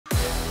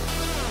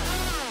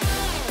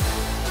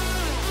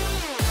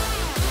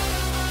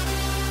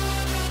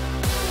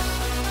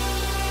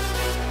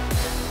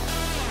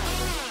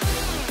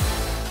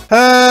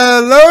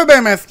Hello,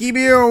 Ski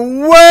here.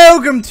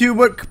 Welcome to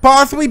what could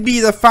possibly be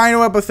the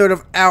final episode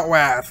of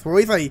Outlast. Well,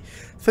 at least I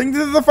think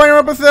this is the final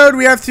episode.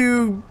 We have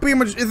to pretty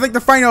much, it's like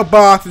the final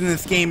boss in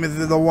this game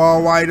is the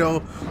Wall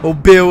Rider or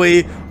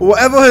Billy, or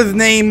whatever his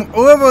name,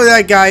 whoever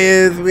that guy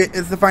is.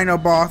 It's the final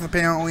boss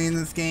apparently in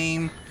this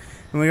game.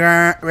 And we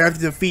have to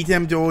defeat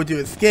him in order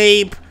to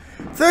escape.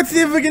 So let's see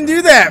if we can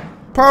do that.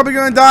 Probably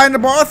gonna die in the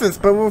bosses,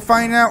 but we'll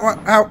find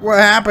out what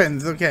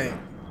happens. Okay.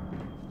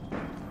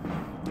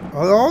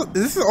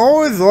 Is this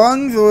all his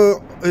lungs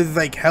or his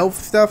like health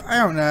stuff? I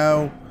don't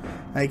know.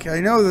 Like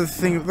I know this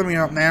thing. Let me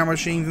know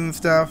nanomachines and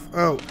stuff.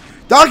 Oh,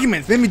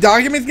 documents. Maybe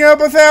documents can help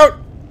us out.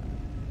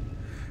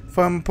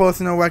 From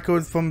personal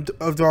records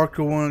of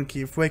Dr.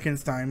 Warnke,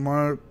 Frankenstein,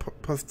 more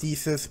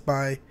prosthesis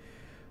by.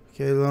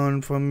 Okay,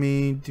 learn from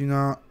me. Do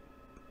not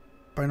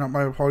by not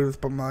my apologies,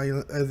 but my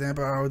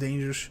example how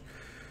dangerous.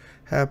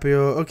 Happier.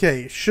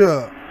 Okay,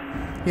 sure.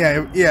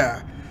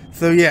 Yeah.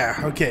 So yeah.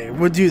 Okay,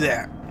 we'll do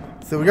that.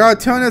 So we gotta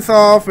turn this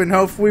off and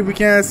hopefully we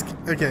can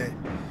okay.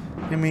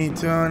 Let me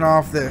turn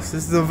off this.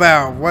 This is a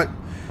valve. What?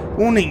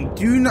 Warning,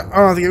 do not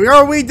okay, we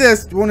gotta read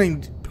this.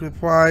 Warning,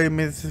 apply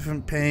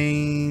different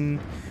pain.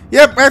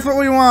 Yep, that's what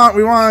we want.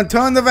 We wanna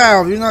turn the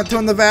valve. Do not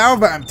turn the valve,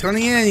 but I'm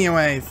turning it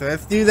anyway, so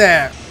let's do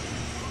that.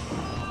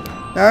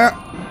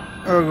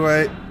 Oh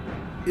great.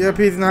 Yep,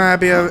 he's not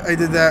happy I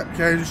did that.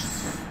 Okay, just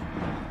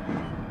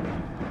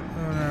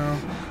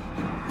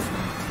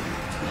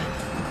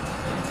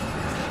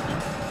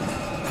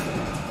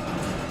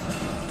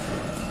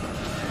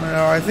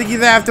no, I think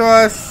he's after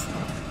us.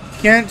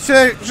 Can't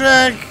check.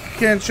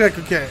 Can't check.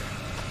 Okay.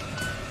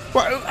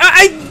 What?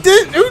 I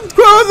didn't. Who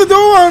closed the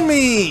door on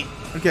me?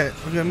 Okay.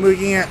 I'm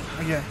looking at.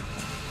 Okay.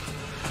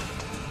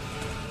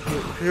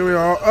 Here we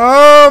are.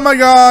 Oh my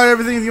God!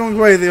 Everything's going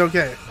crazy.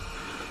 Okay.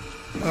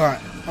 All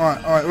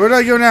right. Where do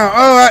I go now?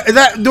 Oh, is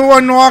that door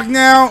unlocked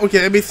now?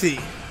 Okay. Let me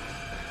see.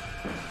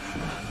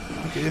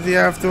 Okay. Is he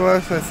after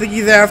us? I think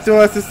he's after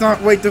us. Let's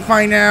not wait to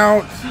find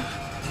out.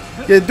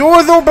 The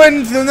door's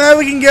open, so now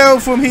we can go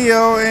from here,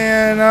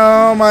 and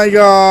oh my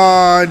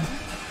God.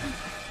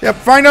 Yep,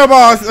 find our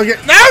boss. Okay,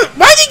 now,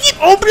 why do you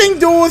keep opening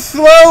doors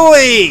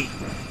slowly?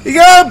 You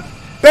gotta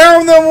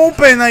bound them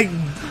open, like,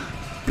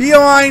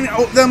 beeline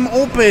them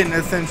open,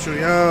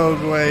 essentially. Oh,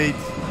 great.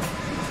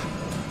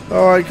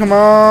 Alright, come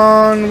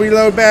on,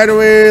 reload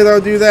batteries, I'll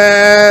do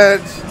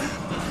that.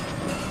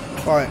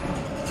 Alright,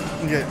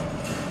 okay.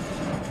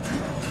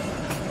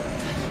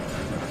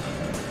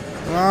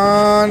 Come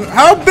on.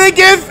 How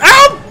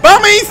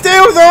many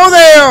stairs are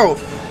there?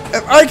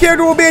 If I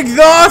character will be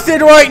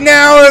exhausted right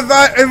now if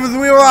it was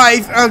real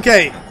life.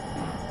 Okay.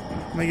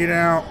 Make it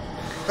out.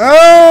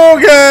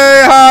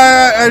 Okay.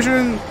 Hi.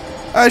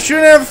 I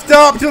shouldn't have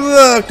stopped to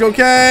look,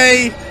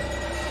 okay?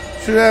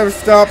 Should have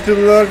stopped to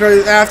look.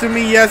 After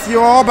me, yes you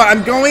are, but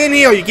I'm going in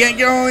here. You can't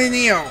go in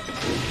here.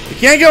 You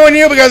can't go in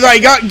here because I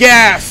got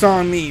gas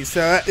on me.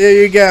 So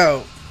there you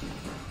go.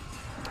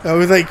 I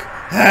was like,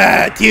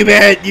 too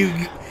bad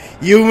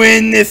you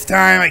win this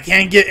time. I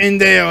can't get in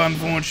there,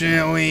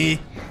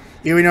 unfortunately.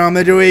 Even though I'm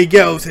literally a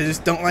ghost, I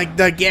just don't like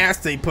the gas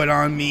they put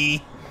on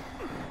me.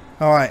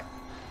 Alright.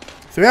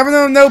 So we have a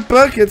little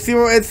notebook. Let's see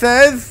what it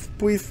says.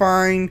 Please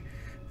find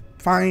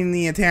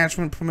the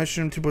attachment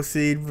permission to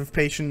proceed with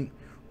patient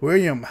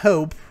William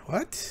Hope.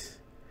 What?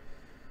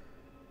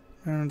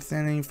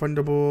 Understanding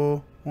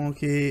fundable.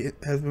 Okay,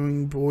 has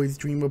been boy's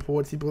dream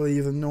reports. He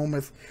believes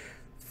enormous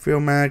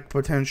filmatic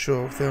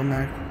potential.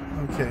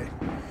 Okay.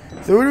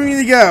 So where do we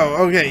need to go?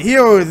 Okay,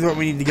 here is what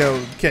we need to go.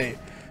 Okay.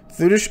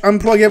 So just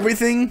unplug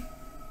everything.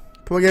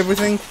 Plug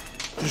everything.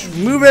 Just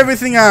move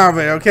everything out of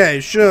it. Okay,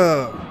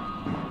 sure.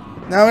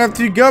 Now we have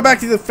to go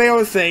back to the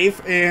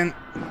fail-safe and...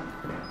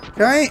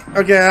 Okay?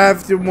 Okay, I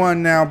have to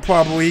one now,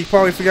 probably.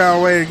 Probably forgot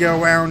a way to go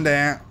around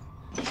that.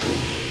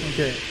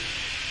 Okay.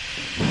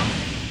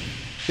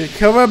 Okay,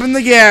 cover up in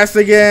the gas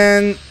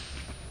again.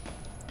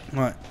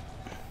 What?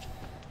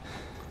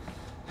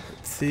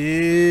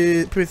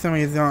 See, pretty soon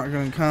he's not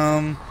gonna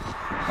come.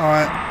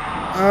 Alright.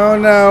 Oh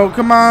no,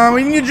 come on,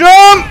 we need to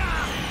jump!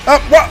 Oh,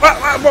 what?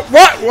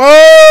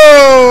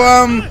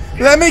 Whoa!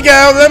 Let me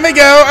go.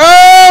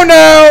 Oh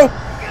no!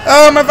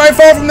 If I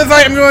fall from this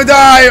height, I'm gonna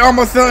die,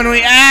 almost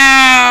certainly. Ow!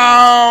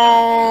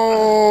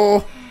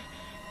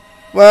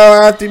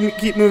 Well, I have to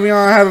keep moving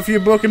on. I have a few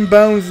broken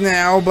bones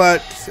now,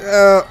 but,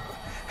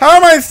 how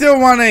am I still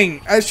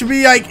running? I should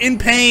be, like, in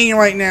pain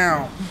right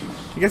now.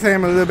 I guess I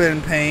am a little bit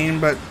in pain,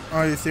 but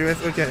are you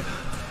serious? Okay.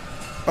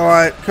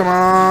 Alright, come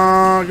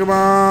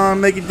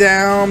on, make it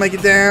down.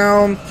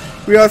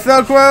 We are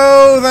so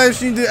close. I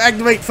just need to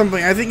activate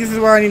something. I think this is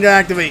what I need to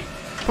activate.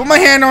 Put my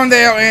hand on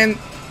there and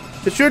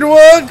it should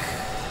work.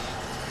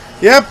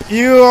 Yep,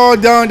 you all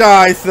don't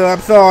die, so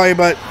I'm sorry,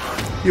 but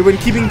you've been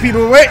keeping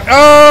people away.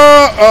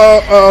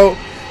 Oh.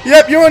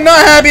 Yep, you are not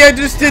happy I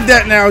just did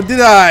that now, did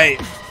I?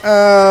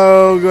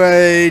 Oh,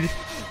 great.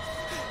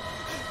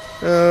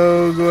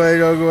 Oh,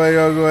 great.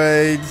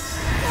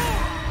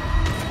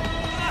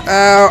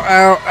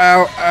 Ow.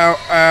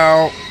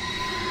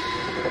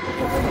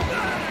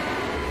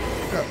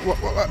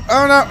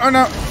 Oh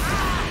no.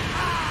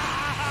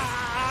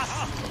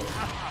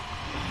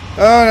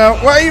 Oh no!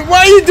 What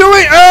are you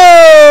doing?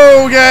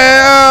 Oh,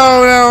 okay.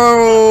 Oh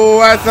no!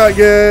 That's not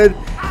good.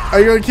 Are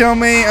you gonna kill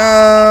me?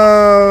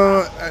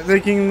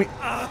 Thinking.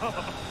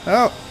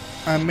 Oh,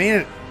 I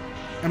made it.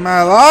 Am I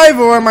alive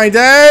or am I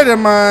dead?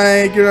 Am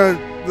I gonna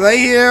lay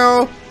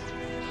here?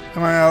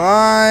 Am I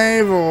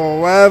alive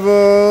or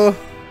whatever?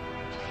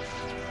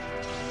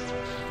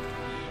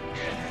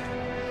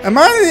 Am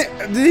I?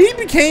 Did he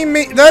became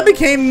me? That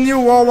became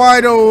new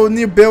Worldwide or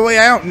new Billy?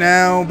 I don't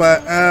know,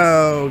 but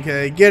oh,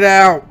 okay. Get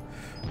out.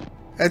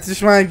 That's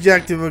just my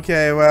objective.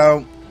 Okay,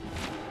 well,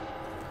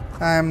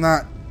 I'm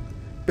not.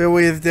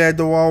 Billy is dead.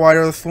 The Worldwide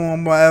or the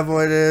Swarm,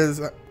 whatever it is,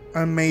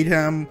 I made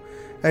him.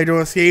 I do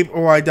escape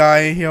or I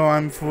die here.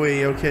 I'm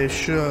free. Okay,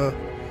 sure.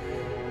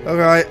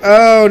 Okay.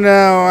 Oh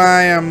no,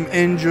 I am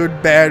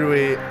injured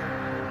badly.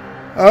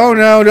 Oh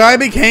no, I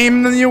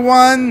became the new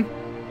one.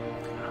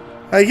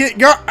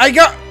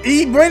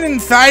 He went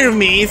inside of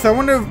me, so I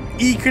wonder if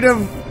he could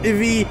have, if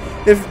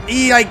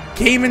he like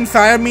came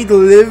inside of me to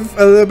live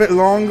a little bit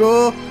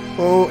longer,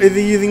 or is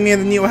he using me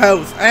as a new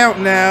house? I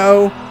don't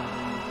know.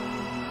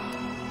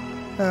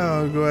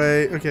 Oh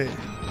great, okay.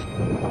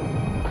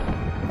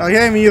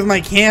 Okay, I'm gonna use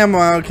my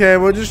camera. Okay,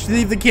 we'll just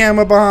leave the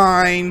camera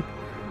behind.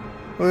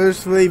 We'll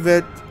just leave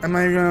it. I'm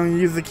not even gonna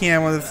use the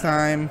camera this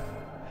time.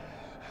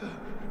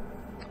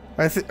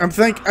 I think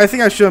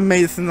I should have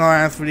made this in the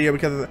last video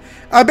because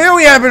I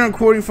barely have been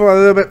recording for a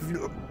little bit.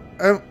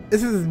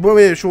 This is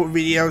really a short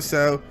video,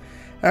 so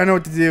I don't know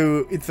what to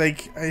do. It's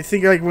like I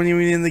think like when you're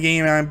in the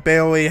game, I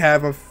barely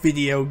have a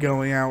video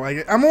going out.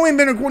 Like I'm only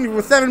been recording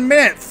for 7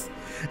 minutes.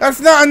 That's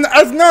not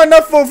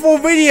enough for a full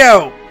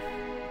video.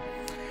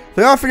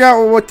 So I'll figure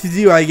out what to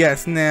do. I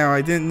guess now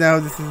I didn't know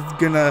this is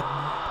gonna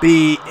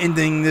be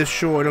ending this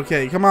short.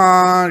 Okay, come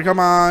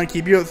on,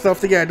 keep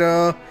yourself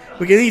together.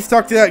 We can at least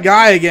talk to that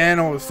guy again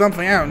or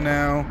something, I don't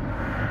know.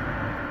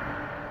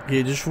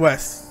 Okay, just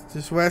rest.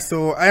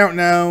 So I don't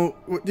know.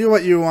 Do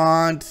what you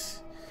want.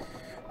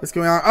 What's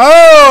going on?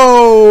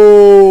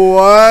 Oh,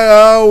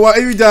 what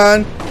have you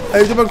done?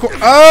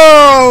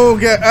 Oh,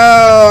 okay.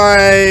 Oh,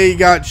 I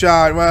got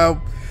shot.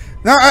 Well,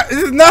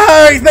 this is not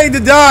how I expected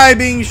to die,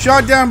 being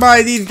shot down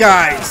by these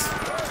guys.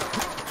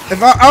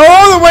 If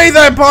all the ways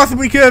I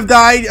possibly could have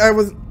died, I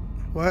was.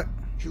 What?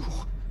 You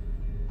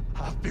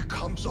have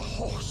become the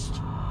host.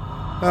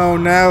 Oh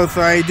no,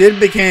 so I did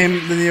become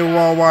the new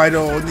Worldwide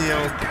or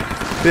new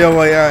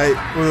Billy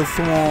with a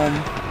Swarm.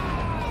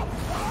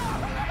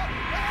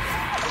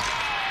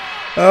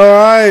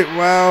 Alright,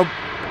 well,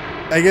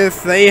 I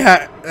guess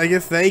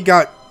they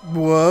got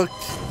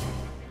worked.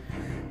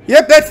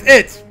 Yep, that's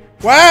it.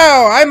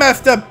 Wow, I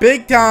messed up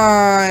big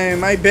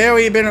time. I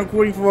barely been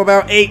recording for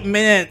about 8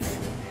 minutes.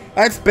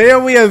 That's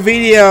barely a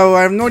video.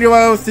 I have no idea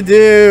what else to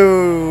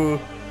do.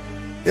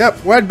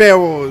 Yep, wet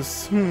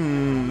barrels.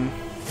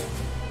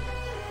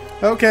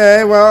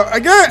 Okay, well,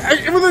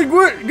 it was a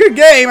good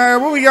game. I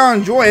really got to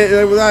enjoy it.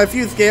 There was a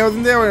few scales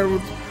in there.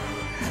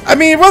 I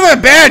mean, it wasn't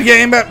a bad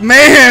game, but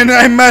man,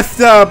 I messed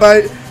up.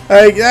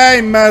 I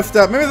messed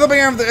up. Maybe something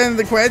after the end of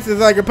the credits is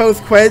like a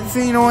post-credit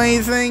scene or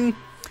anything.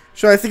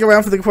 Should I stick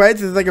around for the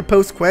credits? Is like a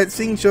post-credit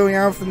scene showing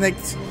out for the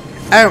next.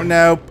 I don't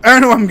know. I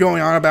don't know what I'm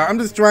going on about. I'm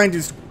just trying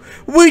to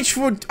reach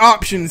for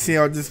options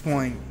here at this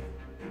point.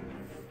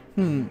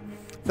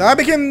 So I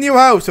became a new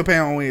host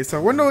apparently. So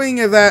wondering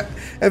if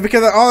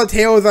because of all the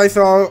tales I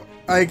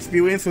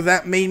experienced, did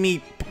that make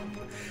me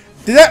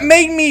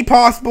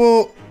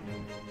possible?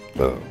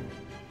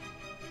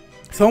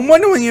 So I'm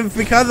wondering if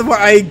because of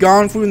what I had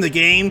gone through in the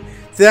game,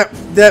 was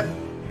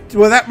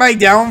that my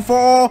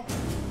downfall?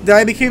 That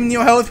I became the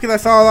new host because I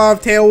saw a lot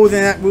of tales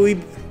and that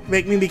really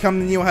make me become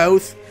the new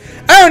host?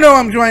 I don't know what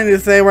I'm trying to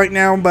say right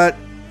now, but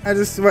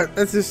it's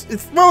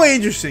really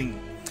interesting.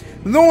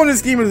 The lore in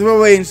this game is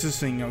really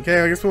interesting,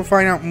 okay? I guess we'll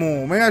find out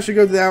more. Maybe I should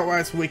go to the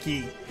Outlast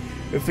wiki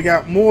to figure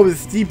out more of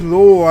this deep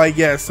lore, I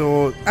guess,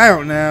 or I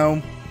don't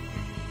know.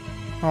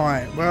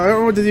 Alright, well, I don't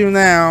know what to do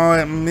now.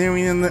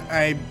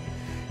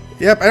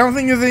 Yep, I don't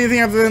think there's anything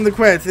after the end of the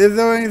credits. Is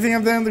there anything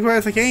after the end of the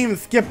credits? I can't even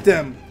skip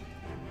them.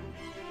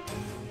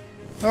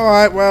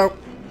 Alright, well.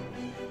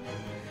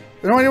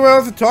 I don't know what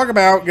else to talk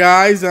about,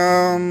 guys.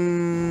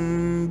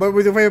 What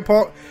was your favorite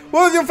part?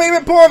 What was your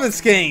favorite part of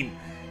this game?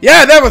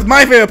 Yeah, that was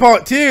my favorite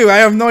part too. I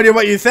have no idea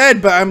what you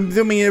said, but I'm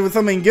assuming it was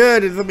something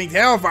good and something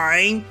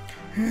terrifying.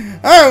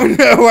 I don't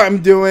know what I'm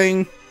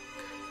doing.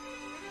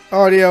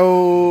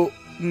 Audio,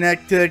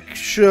 Nectic,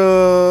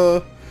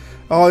 sure.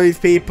 All these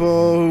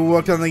people who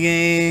worked on the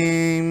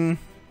game.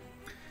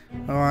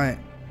 Alright.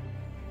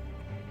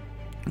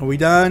 Are we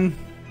done?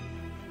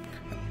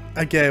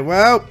 Okay,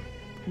 well,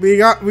 we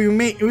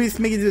make it to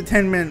the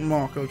 10-minute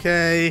mark,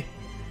 okay?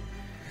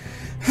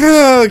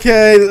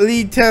 Okay,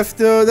 lead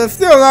tester. There's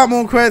still a lot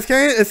more quests.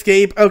 Can I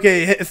escape?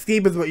 Okay,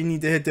 escape is what you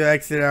need to hit to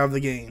exit out of the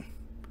game.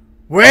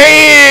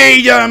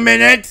 Wait a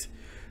minute!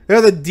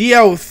 There's a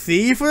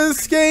DLC for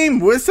this game?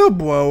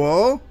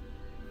 Whistleblower?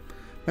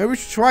 Maybe we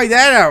should try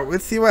that out.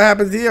 Let's see what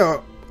happens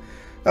here.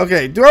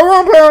 Okay, do I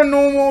want to play on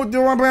normal?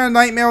 Do I want to play on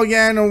Nightmare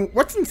again? Or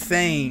what's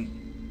insane?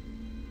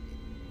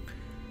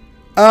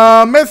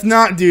 Let's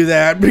not do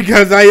that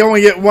because I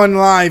only get one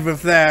live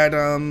with that. Do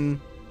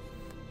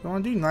I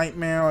want to do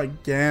Nightmare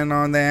again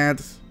on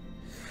that?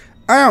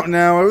 I don't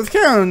know. It was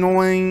kind of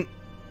annoying.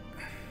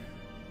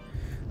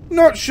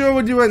 Not sure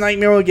we'll do a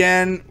Nightmare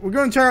again. We're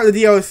going to try out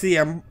the DLC.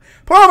 I'm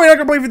probably not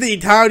going to play for the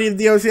entirety of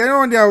the DLC. I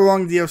don't know how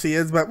long the DLC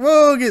is, but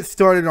we'll get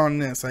started on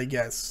this, I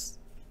guess.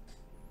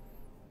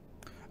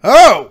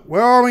 Oh!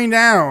 Where are we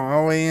now?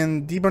 Are we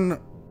in deep on...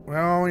 Where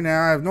are we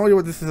now? I have no idea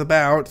what this is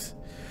about.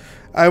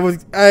 I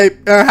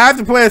have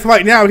to play this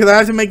right now because I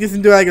have to make this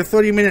into like a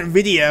 30-minute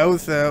video,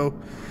 so...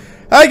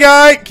 Hi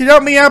guy, can you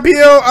help me up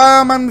here?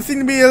 I'm seem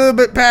to be a little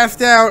bit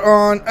passed out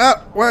on... Oh,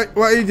 what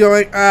are you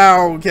doing?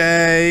 Oh,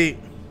 okay.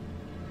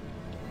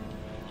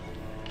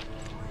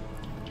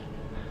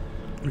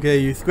 Okay,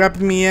 you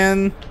scrapping me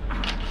in.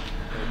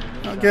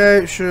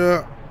 Okay,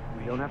 sure.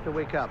 We don't have to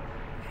wake up,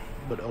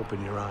 but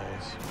open your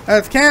eyes.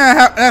 That's kind of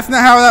how, that's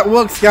not how that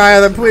works,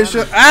 guys. I'm pretty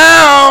sure.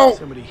 Ow!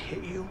 Somebody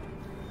hit you?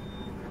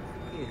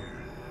 Here.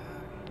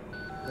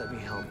 Let me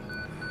help.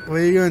 What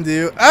are you gonna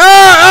do?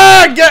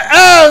 Oh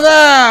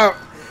no!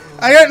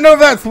 I don't know if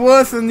that's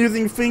worse than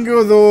using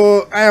fingers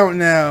or I don't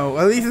know.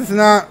 At least it's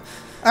not.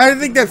 I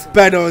think that's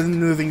better than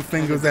using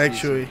fingers,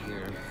 actually.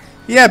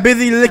 Yeah,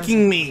 busy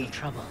licking me.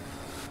 Trouble.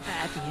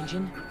 At the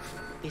engine,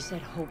 they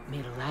said Hope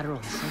made a lateral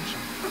ascension.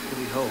 What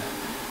do you hope?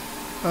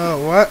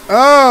 Oh, what?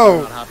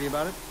 Oh! Not happy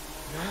about it?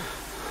 No.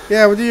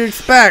 Yeah, what do you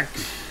expect?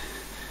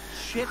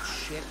 Shit.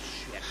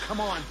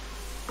 Come on.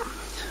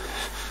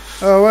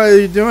 Oh, what are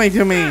you doing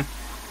to me?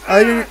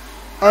 Are you...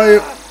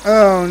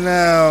 Oh,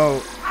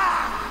 no.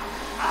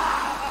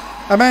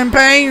 I'm in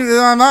pain.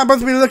 I'm not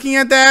supposed to be looking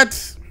at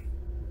that.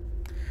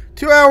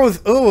 2 hours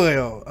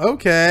earlier.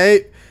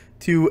 Okay.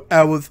 2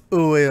 hours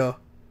earlier.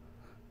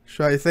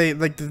 Should I say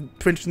like the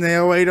Prince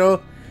narrator?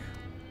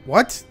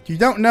 What? You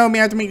don't know me.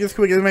 I have to make this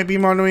quick. It might be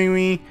monitoring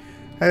me.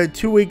 I had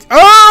 2 weeks.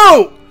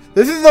 Oh!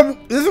 Was this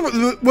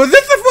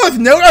the first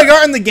note I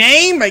got in the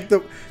game? Like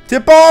the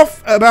tip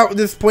off about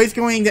this place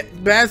going,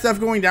 bad stuff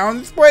going down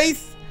in this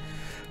place?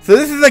 So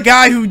this is the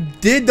guy who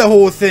did the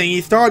whole thing.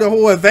 He started the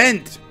whole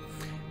event.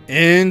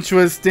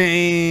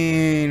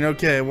 Interesting.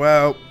 Okay,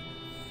 well.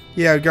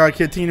 Yeah, I gotta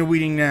continue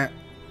reading that.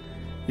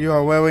 You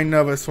are very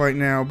nervous right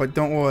now, but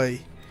don't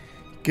worry.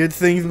 Good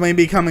things may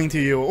be coming to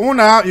you. Or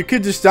not. You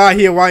could just die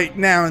here right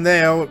now and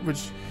there,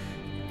 which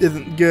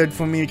isn't good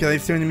for me because I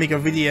still need to make a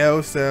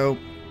video, so.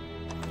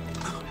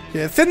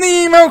 Yeah, send the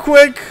email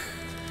quick.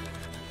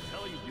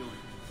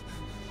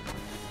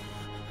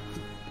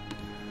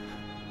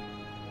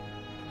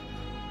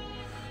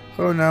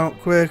 Oh no,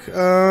 quick.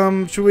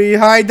 Should we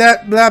hide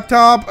that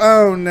laptop?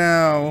 Oh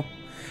no.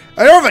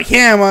 I don't have a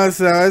camera,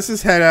 so let's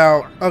just head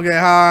out. Okay,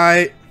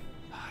 hi.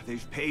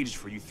 They've paged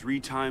for you 3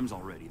 times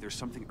already. There's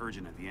something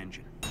urgent at the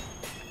engine.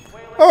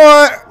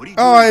 Alright.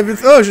 Alright, if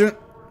it's urgent.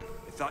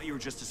 I thought you were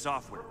just a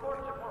software boy.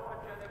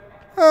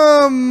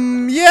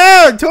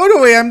 Yeah,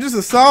 totally. I'm just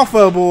a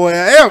software boy.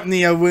 I don't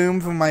need a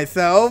room for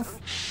myself.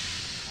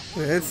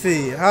 Let's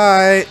see.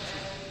 Hi.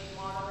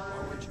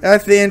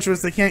 That's the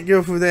entrance. I can't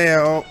go through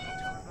there. Oh,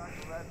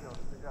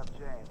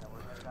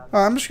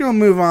 I'm just gonna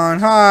move on.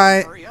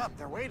 Hi. Hurry up,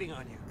 they're waiting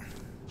on you.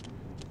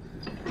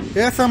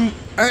 Yes, I'm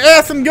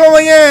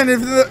going in.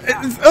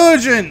 It's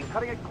urgent.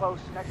 Cutting it close.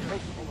 Next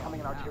patient incoming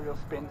in arterial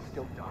spin.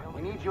 Still done.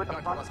 We need you at the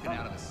front. Let's get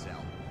out of the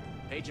cell.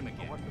 Page him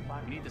again.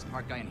 We need this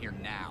part guy in here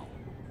now.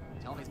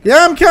 Tell him he's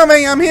Yeah, I'm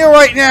coming. I'm here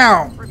right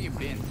now. Where have you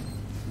been?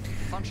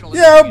 Functional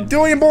Yeah, I'm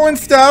doing important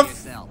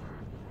stuff.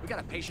 We got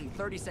a patient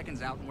 30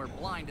 seconds out and we're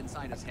blind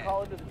inside his head.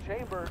 Call into the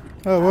chamber.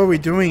 Oh, what are we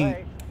doing?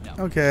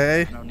 No.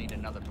 Okay. I don't need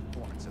another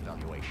performance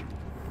evaluation.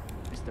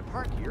 Mr.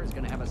 Park here is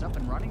going to have us up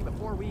and running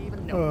before we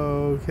even know.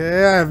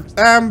 Okay,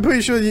 I'm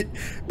pretty sure you...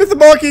 Mr.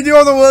 Mark, you do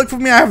all the work for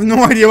me. I have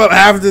no idea what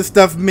half of this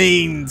stuff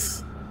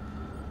means.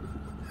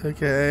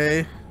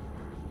 Okay.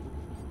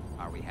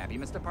 Are we happy,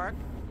 Mr. Park?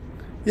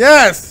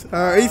 Yes!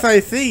 At least I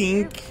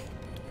think.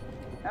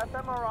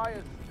 fMRI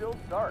is still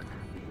dark.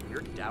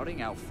 You're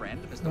doubting our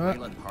friend, Mr.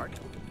 Wayland Park?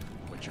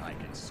 Which I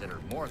consider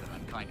more than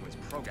unkind to his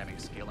programming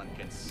skill and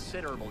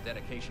considerable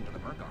dedication to the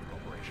Murkoff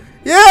Corporation.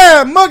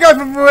 Yeah! Murkoff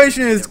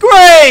Corporation is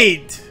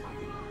great!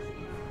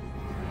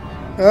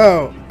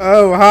 Oh,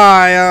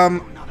 hi,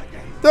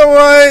 don't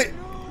worry.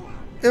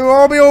 It will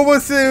all be over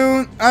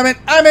soon.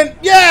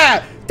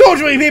 Yeah!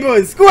 Torturing people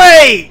is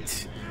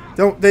great!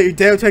 Don't take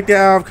that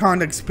out of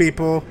context,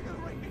 people.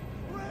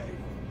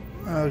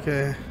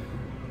 Okay.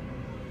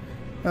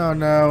 Oh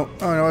no,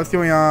 what's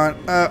going on?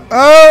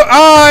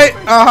 Hi!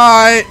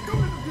 Hi!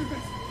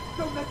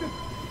 Don't let them.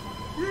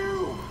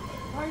 You!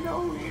 I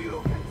know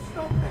you can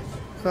stop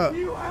this.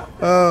 You have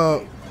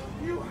to.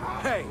 You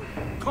have. Hey,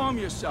 calm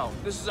yourself.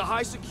 This is a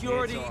high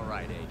security. It's all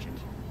right, Agent.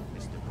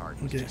 Mr.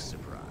 Park was Okay. just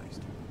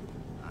surprised.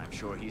 I'm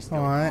sure he's still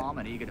Alright. calm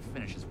and eager to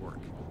finish his work.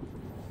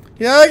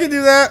 Yeah, I can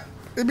do that.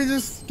 Let me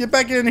just get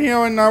back in here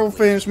and I will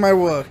finish my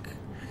work.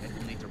 It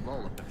will need to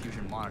roll if the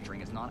fusion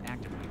monitoring is not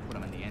active when you put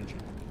him in the engine.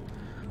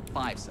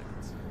 5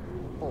 seconds.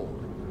 4.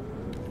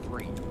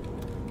 3.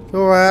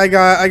 Alright,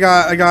 I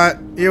got.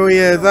 Here he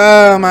is.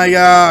 Oh my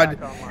god.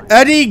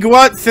 Eddie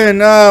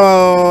Gwatson.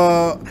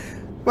 Oh.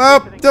 Well,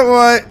 don't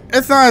worry.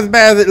 It's not as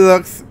bad as it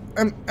looks.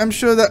 I'm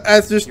sure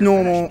that's just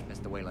normal.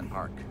 Mr. Wayland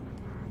Park. You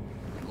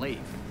can leave.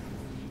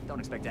 Don't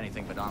expect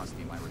anything but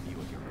honesty in my review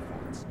of your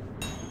performance.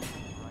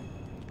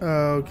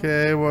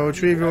 Okay, well,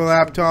 retrieve your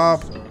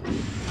laptop.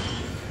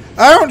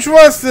 I don't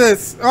trust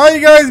this. All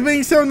you guys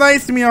being so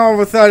nice to me all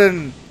of a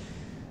sudden.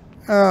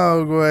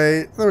 Oh,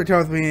 great. Somebody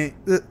tells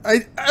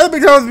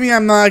me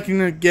I'm not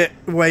gonna get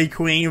away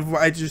clean of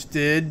what I just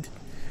did.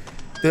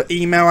 The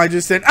email I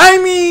just sent. I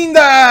mean,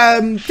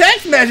 the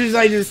text message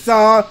I just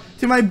saw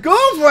to my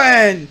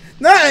girlfriend.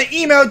 Not an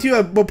email to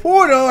a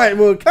reporter at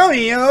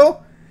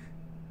Cameo.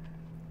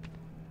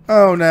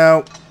 Oh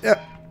no.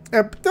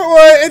 Yep. Don't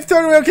worry. It's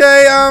totally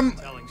okay.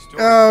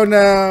 Oh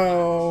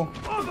no.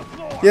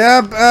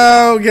 Yep.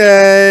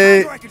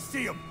 Okay. I can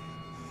see him.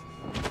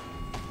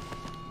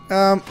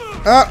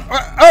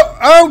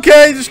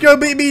 Okay. Just go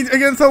beat me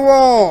against the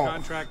wall.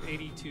 Contract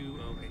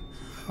 8208.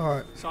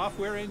 Alright.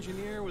 Software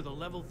engineer with a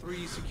level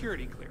 3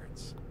 security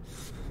clearance.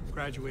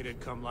 Graduated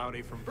cum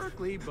laude from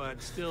Berkeley,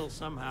 but still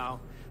somehow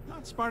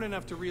not smart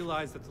enough to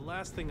realize that the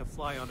last thing a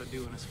fly ought to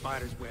do in a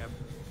spider's web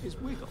is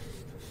wiggle.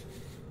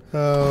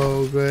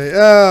 Oh, great.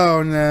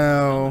 Oh,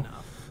 no.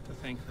 Enough to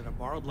think that a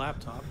borrowed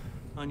laptop,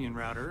 onion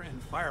router,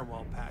 and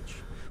firewall patch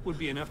would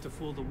be enough to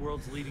fool the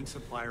world's leading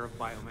supplier of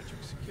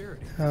biometric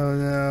security. Oh,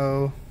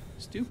 no.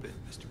 Stupid,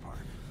 Mr. Park.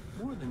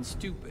 More than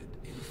stupid.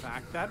 In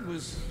fact, that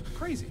was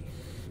crazy.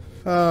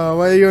 Oh,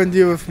 what are you gonna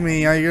do with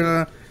me? Are you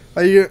gonna...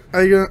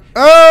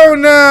 Oh,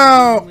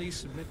 no! Willingly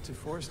submit to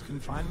forced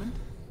confinement?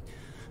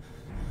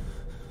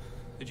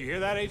 Did you hear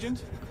that,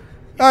 Agent?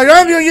 Oh, you're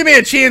not gonna give me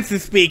a chance to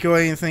speak or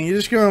anything. You're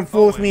just gonna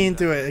force me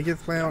into it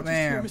against my own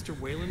name. Mr.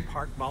 Wayland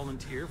Park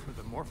volunteer for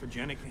the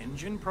morphogenic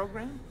engine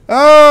program?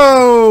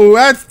 Oh,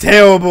 that's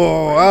terrible.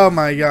 Oh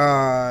my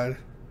god.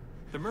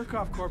 The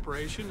Murkoff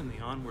Corporation and the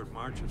Onward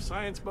March of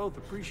Science both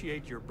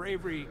appreciate your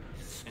bravery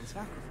and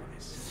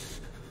sacrifice.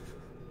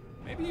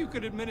 Maybe you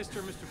could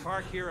administer Mr.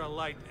 Park here a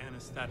light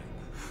anesthetic.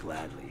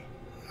 Gladly.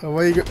 Oh,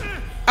 where you go?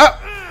 Oh,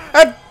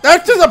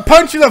 that's just a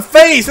punch in the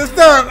face. That's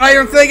not I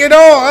don't think at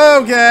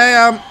all.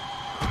 Okay,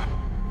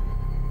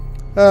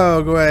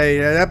 Oh, great.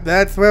 Yep,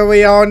 that's where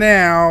we are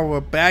now. We're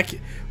back.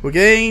 We're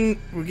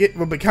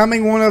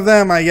becoming one of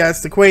them, I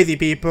guess. The crazy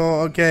people.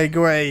 Okay,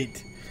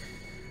 great.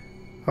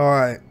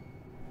 Alright.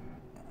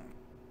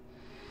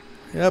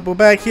 Yep, we're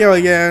back here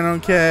again.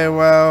 Okay,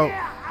 well.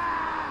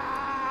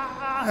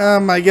 Oh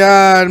my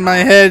god, my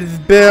head's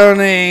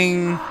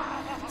burning.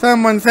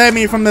 Someone save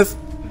me from this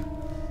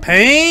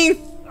pain?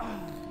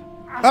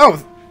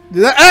 Oh,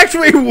 did that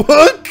actually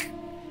work?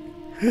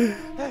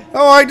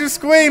 Oh, I just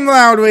screamed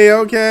loudly.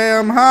 Okay,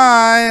 I'm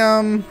high.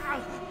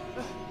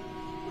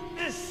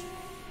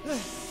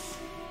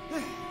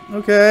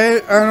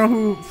 Okay, I don't know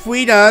who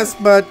freed us,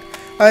 but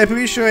I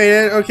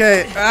appreciate it.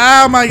 Okay.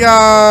 Oh my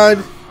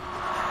god.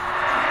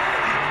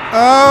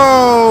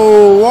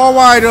 Oh, wall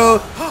wider.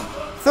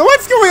 So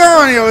what's going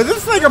on here? Is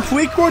this like a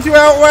prequel to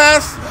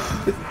Outlast?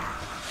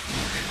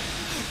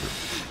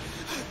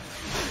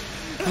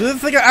 Is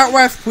this like an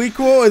Outlast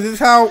prequel? Is this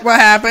what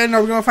happened?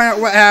 Are we gonna find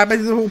out what happened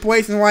to the whole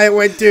place and why it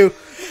went to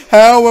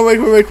hell?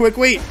 Wait,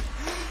 quick.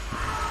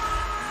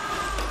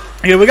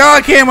 Okay, we got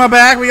our camera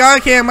back.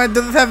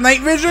 Does this have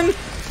night vision?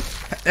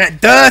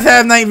 It does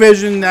have night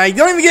vision. I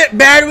don't even get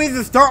batteries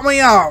to start me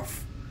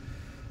off.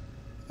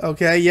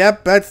 Okay,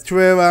 yep, that's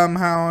true. I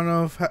don't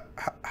know if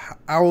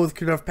hours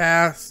could have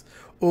passed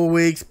or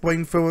weeks.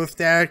 Playing for a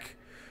stack.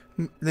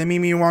 They made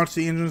me watch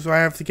the engine, so I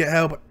have to get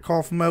help.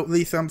 Call from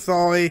Lisa. I'm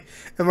sorry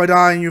if I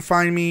die and you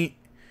find me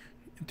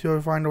until I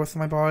find the rest of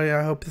my body.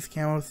 I hope this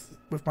counts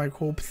with my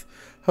corpse.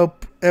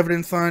 Hope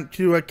evidence on it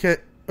too. I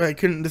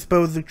couldn't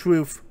dispose the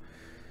truth.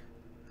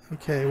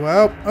 Okay,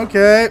 well,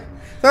 okay.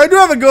 So I do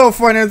have a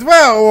girlfriend as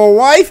well, or a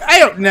wife. I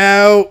don't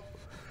know.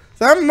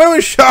 So I'm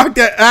really shocked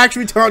that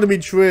actually turned out to be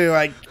true.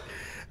 Like,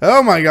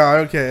 oh my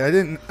god.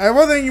 Okay, I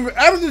wasn't even.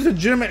 I was just a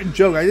legitimate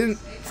joke. I didn't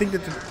think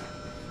that.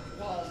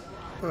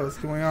 What's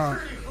going on?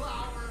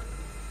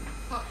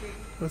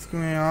 What's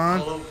going on?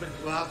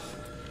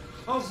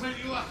 What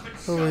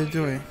are you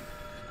doing?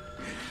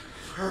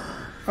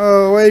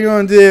 Oh, what are you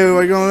gonna do?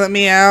 Are you gonna let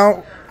me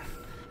out?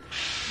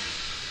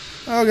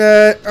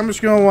 Okay, I'm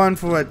just gonna run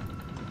for it.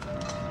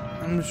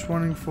 I'm just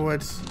running for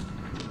it.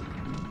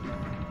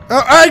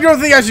 Oh, I don't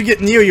think I should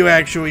get near you,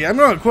 actually. I'm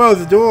gonna close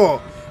the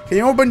door. Can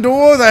you open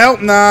doors? I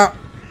hope not.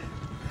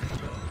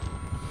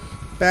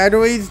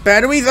 Batteries?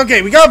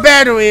 Okay, we got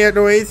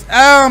batteries.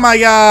 Oh my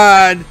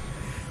god.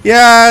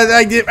 Yeah,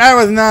 that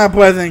was not a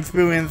pleasant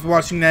experience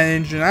watching that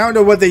engine. I don't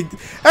know what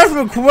that's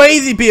for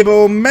crazy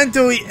people,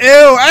 mentally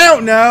ill. I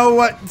don't know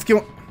what's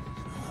going.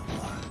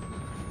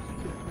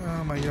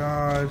 Oh my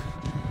god.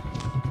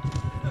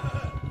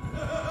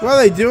 What are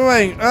they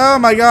doing? Oh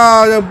my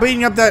god, they're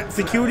beating up that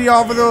security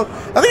officer.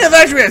 I think that's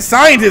actually a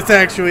scientist,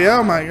 actually.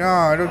 Oh my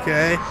god,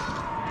 okay.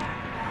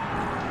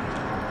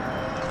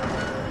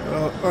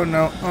 Oh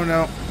no, oh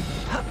no.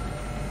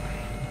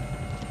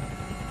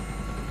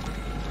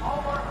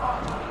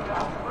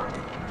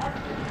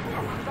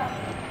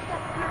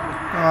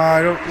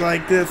 I don't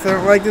like this. I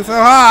don't like this. Oh,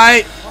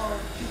 hi!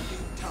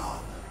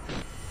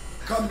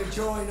 Come to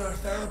join our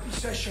therapy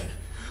session.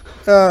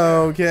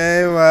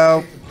 Okay,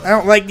 well, I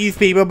don't like these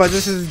people, but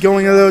this is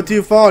going a little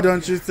too far,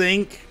 don't you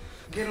think?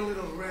 Get a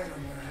little red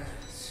on your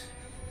hands.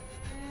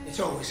 It's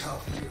always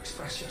helpful to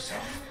express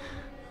yourself.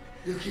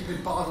 You keep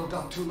it bottled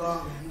up too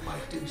long and you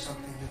might do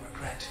something you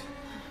regret.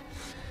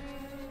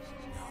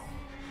 No.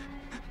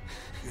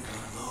 You're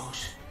one of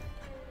those.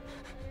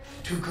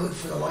 Too good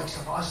for the likes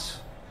of us.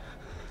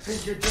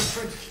 Think you're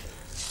different?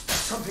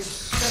 Something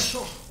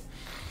special?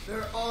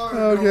 There are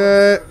no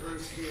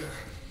observers here.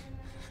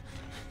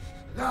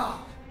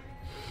 Now,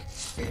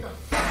 get the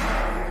fuck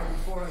out of here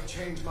before I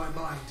change my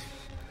mind.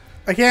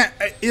 I can't.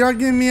 You're not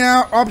giving me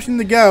an option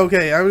to go.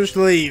 Okay, I'll just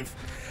leave.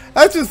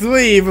 Let's just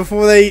leave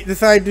before they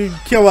decide to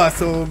kill us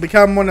or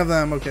become one of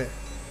them. Okay.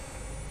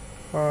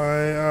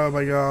 Alright. Oh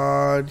my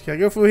god. Can I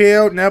go through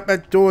here? Nope.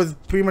 That door is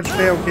pretty much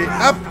failed. Okay.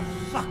 Up.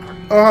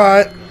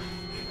 Alright.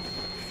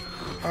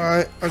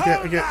 Alright. Okay.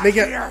 Okay. Make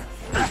it.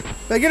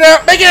 Make it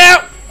out. Make it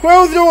out.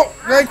 Close the door.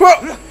 I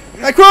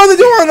close the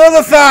door on the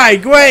other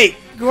side. Great.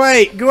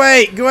 Great.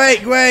 Great.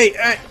 Great. Great.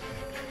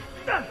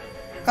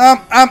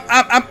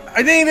 I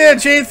didn't even get a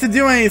chance to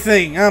do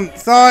anything.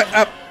 Sorry.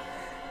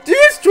 Did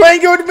you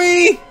strangle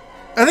me?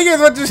 I think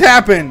that's what just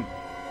happened.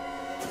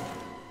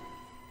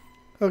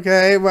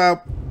 Okay,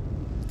 well.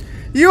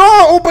 You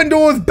all open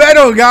doors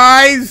better,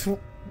 guys.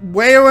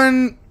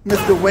 Wayland,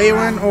 Mr.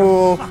 Wayland,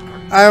 or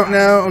I don't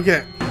know.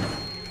 Okay.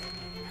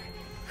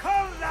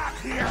 Come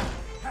back here.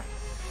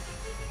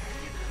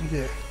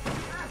 Okay.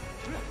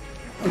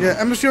 Okay,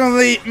 I'm just gonna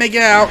leave. Make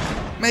it out.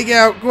 Make it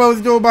out. Close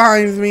the door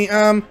behind me.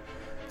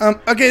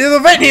 Okay, there's a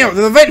vent here.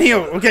 There's a vent here.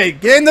 Okay,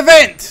 get in the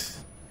vent.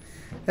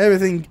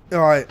 Everything.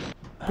 Alright.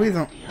 Please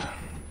don't.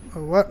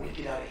 Oh, what? We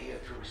get out of here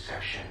through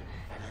reception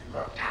and then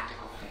look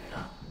tactical clean it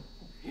up.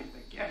 If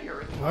we get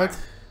here in time, What?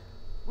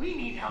 we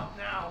need help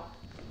now.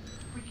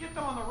 If we get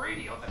them on the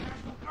radio, the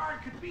National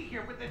Guard could be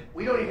here with it.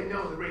 We don't even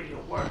know the radio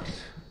works.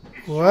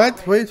 What?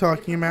 What are you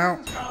talking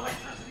about? It's got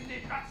electricity,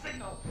 they've got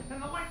signal,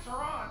 and the lights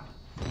are on.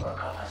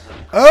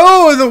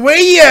 Oh, the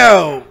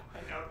radio!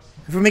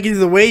 If we make it to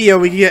the radio,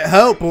 we can get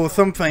help or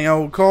something.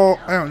 I'll call.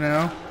 I don't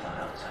know.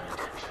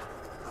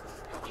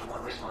 You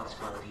want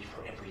responsibility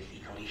for every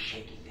legally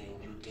shaky thing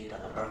you did on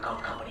the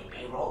Burkout Company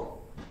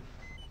payroll?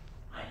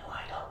 I know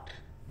I don't.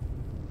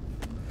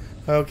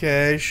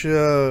 Okay,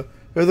 sure.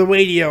 There's a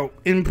radio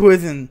in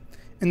prison.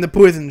 In the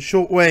prison,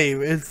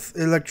 shortwave. It's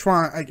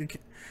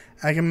electronic.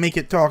 I can make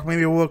it talk.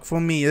 Maybe it'll work for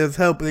me. There's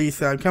help,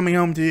 Lisa. I'm coming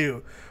home to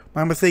you.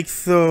 My mistake,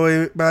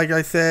 so like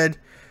I said,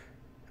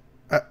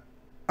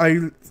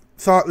 I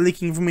thought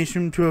leaking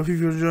information to a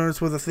future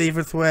journalist was the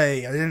safest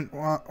way. I didn't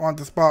want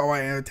the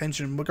spotlight and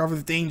attention. Burkout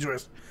is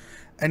dangerous.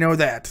 I know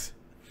that.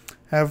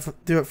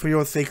 Do it for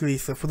your sake,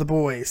 Lisa. For the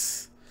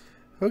boys.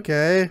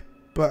 Okay.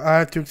 But I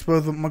have to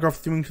expose what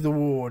McGuff's doing to the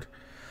ward.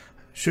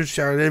 I should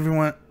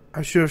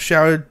have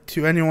shouted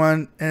to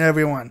anyone and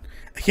everyone.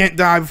 I can't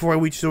die before I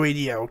reach the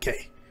radio.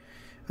 Okay.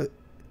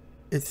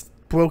 It's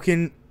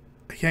broken.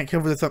 I can't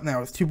cover this up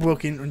now. It's too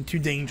broken and too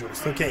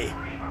dangerous. Okay.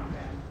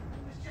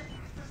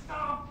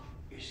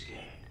 You're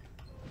scared.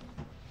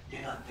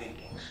 You're not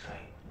thinking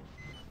straight.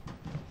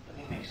 Let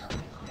me make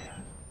something clear.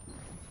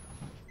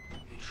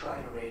 You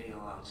tried a radio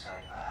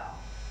outside for help.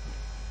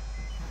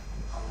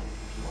 I'm gonna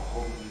give you a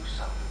whole new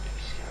something to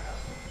be scared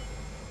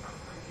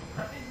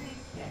of.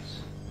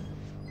 Yes.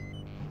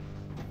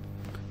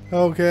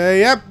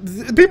 Okay, yep.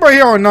 The people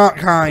here are not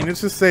kind.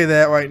 Let's just say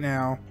that right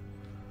now.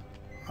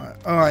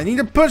 Alright, I need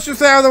to push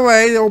this out of the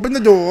way to open the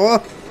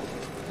door.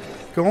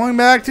 Going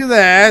back to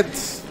that.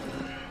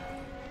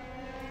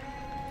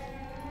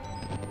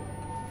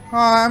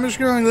 Alright, I'm just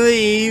going to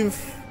leave.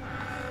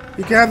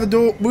 You can have the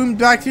door room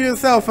back to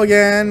yourself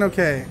again.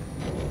 Okay.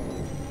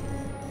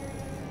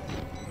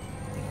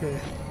 Okay.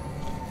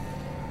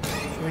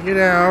 Check it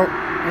out.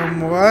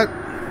 What?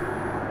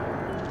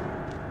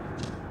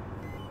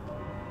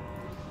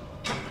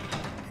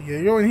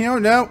 You go in here?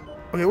 No.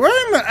 Okay, where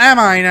am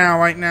I now?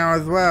 Right now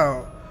as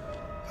well.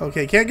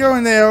 Okay, can't go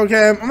in there.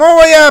 Okay, I'm all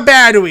the way out of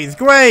batteries.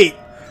 Great.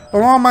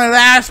 I'm on my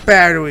last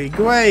battery.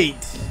 Great.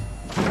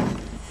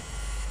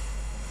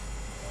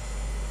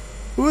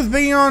 Who's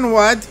being on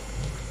what?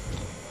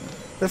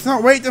 Let's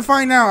not wait to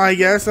find out, I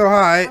guess. Oh,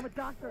 hi. I'm a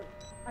doctor.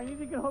 I need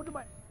to get hold of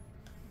my...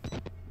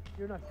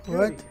 You're not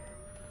What?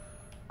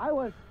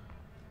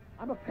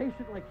 I'm a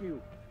patient like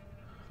you.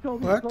 Stole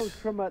these What? clothes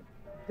from a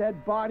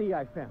dead body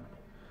I found.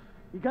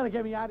 You gotta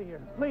get me out of here.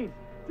 Please,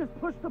 just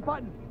push the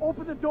button.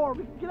 Open the door.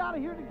 We can get out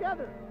of here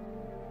together.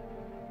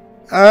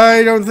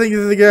 I don't think this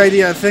is a good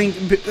idea. I think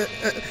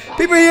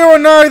people here are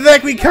not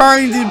exactly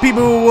kind to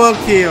people who work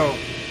here.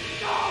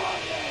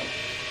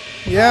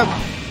 Yep.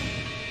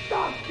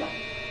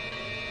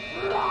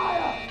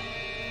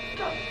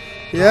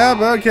 Yep,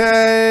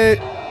 okay.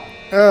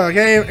 Oh, I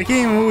can't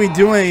even really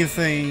do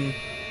anything.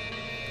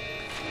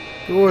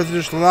 The door is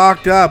just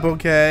locked up,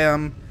 okay.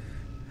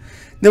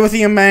 Never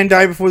seen a man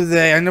die before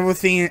today. I've never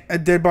seen a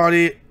dead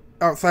body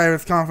outside of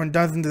his conference,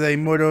 dozens today,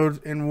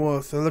 murdered and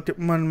worse. I looked at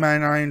one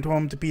man and tore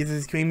him to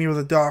pieces, screaming he was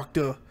a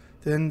doctor.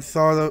 Then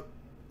saw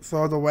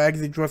the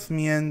wags he dressed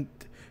me in,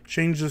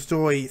 changed the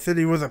story. He said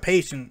he was a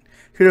patient.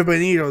 Could have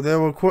been either. They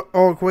were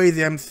all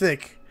crazy. I'm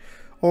sick.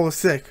 All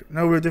sick.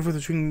 No real difference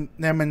between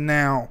them and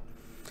now.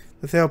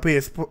 The therapy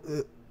is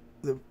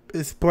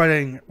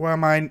spreading. What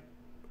am I?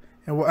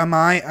 And what am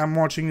I? I'm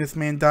watching this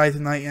man die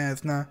tonight, and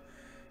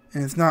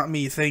it's not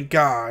me. Thank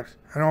God.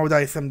 I know I'll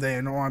die someday.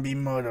 I don't want to be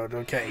murdered.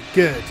 Okay,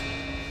 good.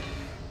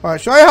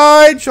 Alright, should I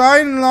hide? Should I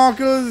hide in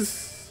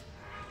lockers?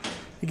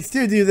 You can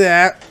still do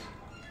that.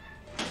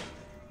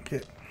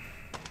 Okay.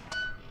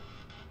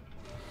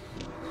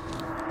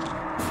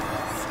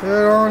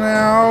 Head on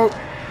out.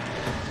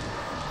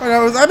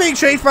 Oh, was I being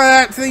chased by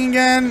that thing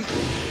again?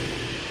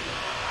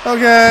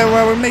 Okay,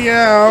 well, we'll make it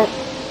out.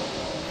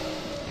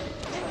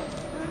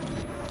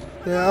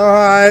 Yeah,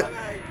 alright.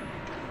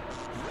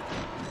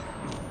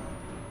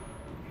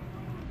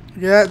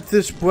 Yeah, it's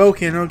just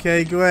broken.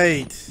 Okay,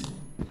 great.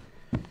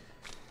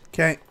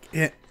 Okay,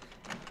 yeah.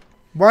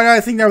 Why did I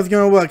think that was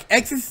gonna work?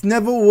 Exits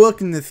never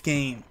work in this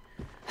game.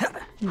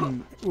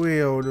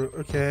 Weird.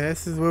 Okay,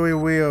 this is really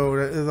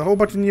weird. There's a whole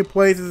bunch of new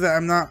places that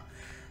I'm not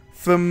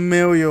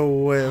familiar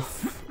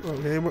with.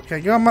 Okay,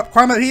 can I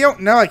climb up here?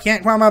 No, I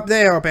can't climb up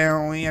there,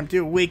 apparently. I'm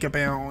too weak,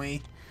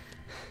 apparently.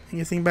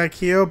 Anything back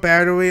here?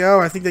 Battery? Oh,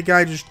 I think the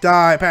guy just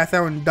died. Passed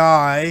out and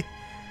died.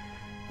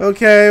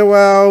 Okay,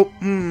 well,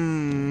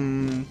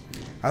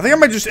 I think I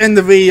might just end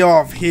the video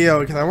off here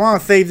because I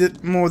want to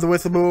save more of the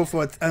whistleblower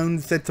for its own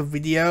set of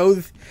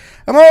videos.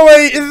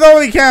 It's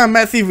already kind of a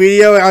messy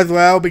video as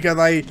well because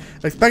I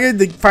expected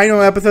the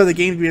final episode of the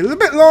game to be a little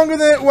bit longer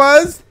than it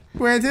was.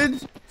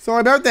 Granted,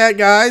 sorry about that,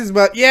 guys,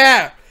 but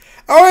yeah.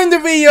 I'll end the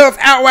video of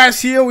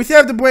Outlast here. We still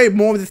have to play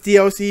more of this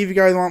DLC if you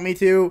guys want me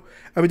to.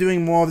 I'll be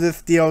doing more of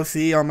this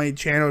DLC on my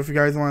channel if you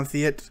guys want to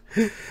see it.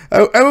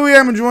 Anyway,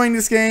 I'm enjoying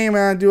this game,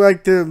 and I do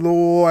like the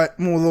lore,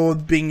 more lore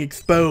being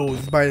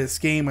exposed by this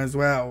game as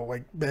well,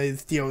 like by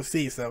this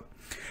DLC. So,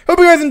 hope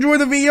you guys enjoyed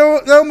the video.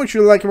 Though, make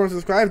sure to like, comment,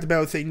 subscribe, hit the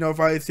bell, say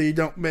notified so you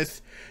don't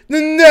miss the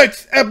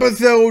next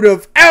episode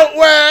of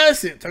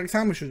Outlast. Until next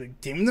time, we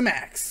should game the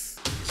max.